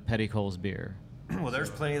Petty Colas beer. Well, there's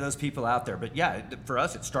plenty of those people out there, but yeah, for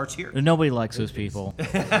us, it starts here. Nobody likes those people.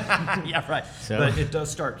 Yeah, right. So. But it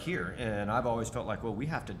does start here, and I've always felt like, well, we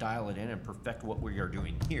have to dial it in and perfect what we are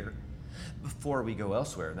doing here before we go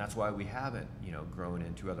elsewhere, and that's why we haven't, grown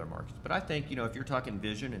into other markets. But I think, if you're talking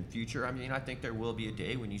vision and future, I think there will be a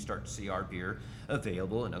day when you start to see our beer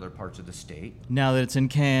available in other parts of the state. Now that it's in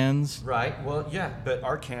cans. Right. Well, yeah, but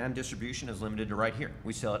our can distribution is limited to right here.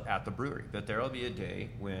 We sell it at the brewery, but there will be a day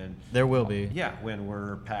when there will be. Yeah, when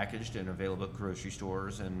we're packaged and available at grocery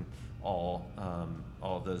stores and all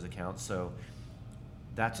of those accounts. So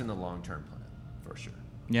that's in the long-term plan for sure.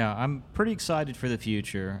 Yeah, I'm pretty excited for the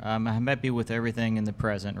future. I'm happy with everything in the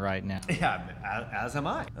present right now. Yeah, as am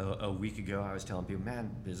I. A week ago, I was telling people, man,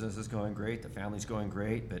 business is going great, the family's going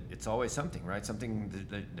great, but it's always something, right?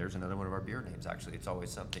 There's another one of our beer names, actually. It's always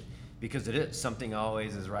something. Because it is. Something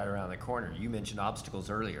always is right around the corner. You mentioned obstacles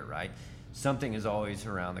earlier, right? Something is always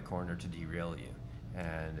around the corner to derail you.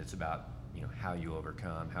 And it's about, how you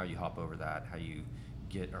overcome, how you hop over that, how you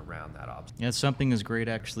get around that obstacle. Yeah, something is great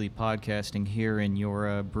actually podcasting here in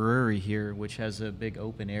your brewery here, which has a big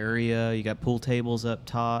open area. You got pool tables up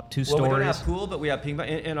top, 2 stories. Well, we don't have pool, but we have ping pong.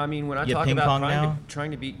 And when I talk about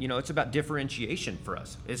trying to be, it's about differentiation for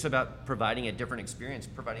us. It's about providing a different experience,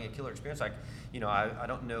 providing a killer experience. Like, I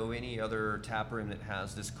don't know any other tap room that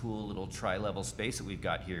has this cool little tri-level space that we've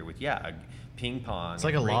got here with, a ping pong. It's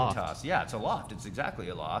like a loft. Toss. Yeah, it's a loft. It's exactly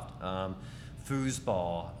a loft.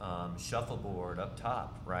 foosball, shuffleboard up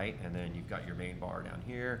top, right? And then you've got your main bar down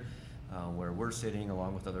here, where we're sitting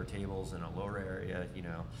along with other tables in a lower area,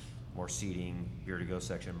 more seating, beer to go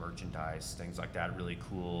section, merchandise, things like that. Really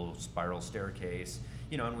cool spiral staircase,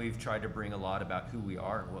 and we've tried to bring a lot about who we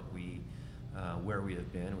are and what where we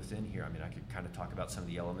have been within here. I mean, I could kind of talk about some of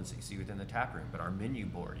the elements that you see within the tap room, but our menu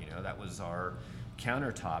board, that was our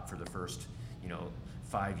countertop for the first,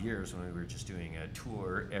 5 years when we were just doing a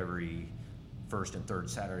tour every first and third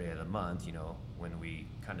Saturday of the month. When we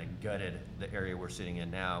kind of gutted the area we're sitting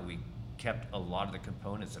in now, we kept a lot of the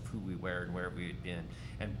components of who we were and where we had been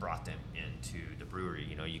and brought them into the brewery.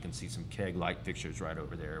 You can see some keg light fixtures right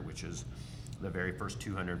over there, which is the very first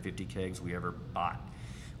 250 kegs we ever bought,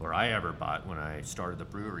 or I ever bought when I started the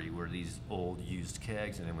brewery, were these old used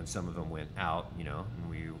kegs. And then when some of them went out, and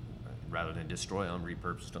we, rather than destroy them,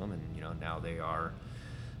 repurposed them, and now they are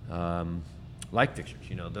light fixtures.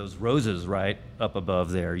 Those roses right up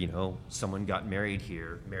above there, someone got married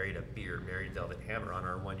here, married Velvet Hammer on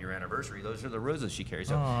our 1-year anniversary. Those are the roses she carries.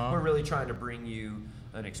 So Aww. we're really trying to bring you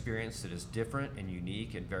an experience that is different and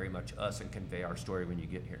unique and very much us, and convey our story when you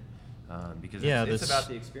get here. Because it's about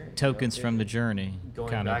the experience. Tokens from the journey,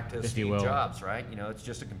 Going kind back of, to if you Steve will. Jobs, right? It's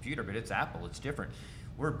just a computer, but it's Apple. It's different.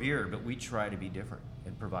 We're beer, but we try to be different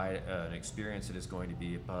and provide an experience that is going to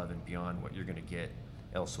be above and beyond what you're going to get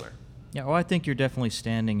elsewhere. Yeah, well, I think you're definitely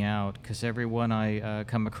standing out, because everyone I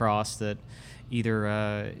come across that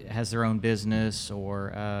either has their own business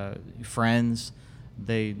or friends,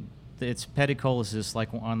 it's Peticolas is like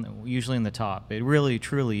usually in the top. It really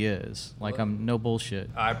truly is. Like, I'm no bullshit.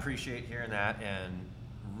 I appreciate hearing that, and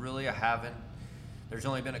really there's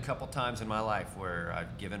only been a couple times in my life where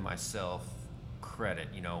I've given myself credit.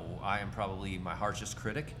 I am probably my harshest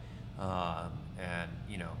critic, and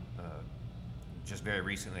just very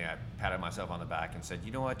recently I patted myself on the back and said,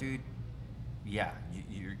 you know what, dude, yeah,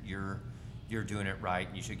 you're doing it right,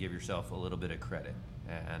 and you should give yourself a little bit of credit.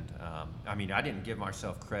 And I didn't give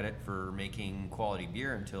myself credit for making quality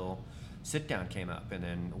beer until Sit Down came up. And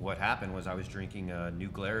then what happened was I was drinking a New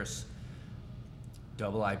Glarus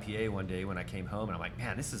double IPA one day when I came home, and I'm like,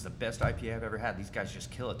 man, this is the best IPA I've ever had. These guys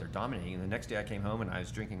just kill it. They're dominating. And the next day I came home and I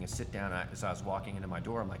was drinking a Sit Down. As I was walking into my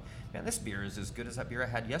door, I'm like, man, this beer is as good as that beer I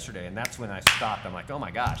had yesterday. And that's when I stopped. I'm like, oh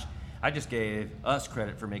my gosh, I just gave us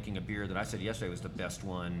credit for making a beer that I said yesterday was the best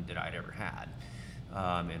one that I'd ever had.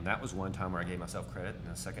 And that was one time where I gave myself credit,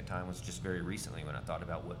 and the second time was just very recently when I thought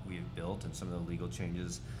about what we have built and some of the legal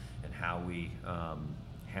changes and how we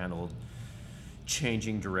handled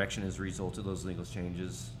changing direction as a result of those legal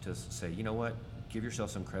changes, to say, you know what, give yourself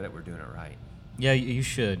some credit, we're doing it right. Yeah, you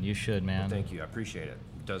should, man. Well, thank you, I appreciate it.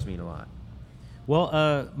 It does mean a lot.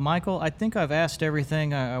 Well, Michael, I think I've asked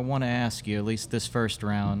everything I want to ask you, at least this first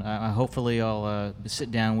round. Hopefully I'll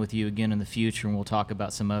sit down with you again in the future, and we'll talk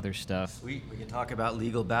about some other stuff. Sweet, we can talk about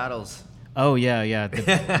legal battles. Oh, yeah.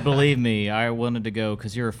 Believe me, I wanted to go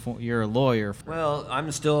because you're a lawyer. Well,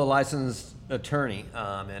 I'm still a licensed attorney,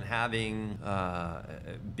 and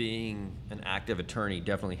being an active attorney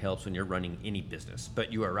definitely helps when you're running any business.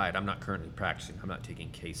 But you are right, I'm not currently practicing. I'm not taking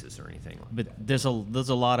cases or anything like But that. there's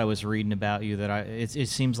a lot I was reading about you that it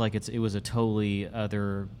seems like it was a totally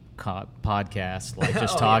other podcast, like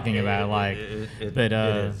just talking about it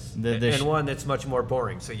is. and one that's much more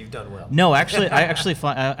boring. So you've done well. No, actually, I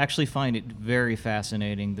actually find it very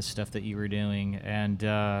fascinating, the stuff that you were doing, and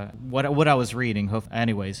what I was reading.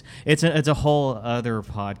 Anyways, it's a whole other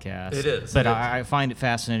podcast. It is. But I find it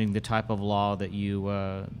fascinating, the type of law that you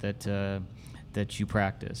that you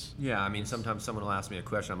practice. Yeah, sometimes someone will ask me a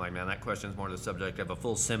question. I'm like, man, that question is more the subject of a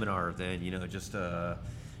full seminar than just a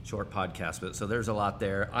short podcast. But so there's a lot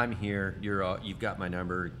there. I'm here. You've got my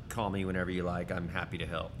number. Call me whenever you like. I'm happy to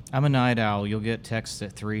help. I'm a night owl. You'll get texts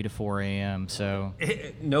at 3 to 4 a.m. So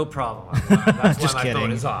no problem. That's Just why my kidding.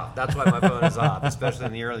 phone is off. That's why my phone is off, especially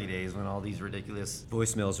in the early days when all these ridiculous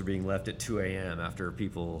voicemails are being left at 2 a.m. after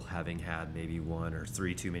people having had maybe 1 or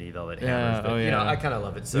 3 too many Velvet Hammers. But, I kind of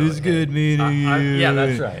love it. So it was good meeting you. Yeah,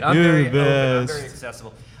 that's right. I'm You're very the open. I'm best. very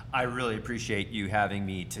accessible. I really appreciate you having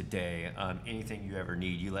me today. Anything you ever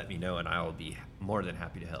need, you let me know, and I will be more than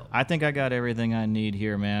happy to help. I think I got everything I need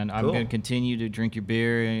here, man. I'm Cool. going to continue to drink your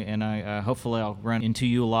beer, and I hopefully I'll run into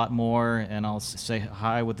you a lot more, and I'll say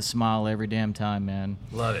hi with a smile every damn time, man.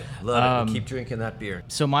 Love it. We'll keep drinking that beer.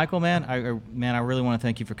 So, Michael, man, I really want to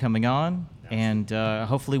thank you for coming on, and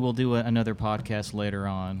hopefully we'll do another podcast later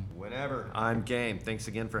on. Whenever. I'm game. Thanks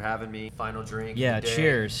again for having me. Final drink. Yeah, of the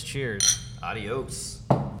day. cheers. Adios.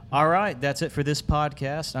 All right, that's it for this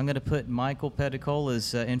podcast. I'm going to put Michael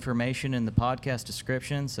Pedicola's information in the podcast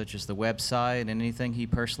description, such as the website and anything he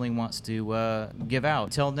personally wants to give out.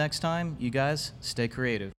 Until next time, you guys stay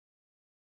creative.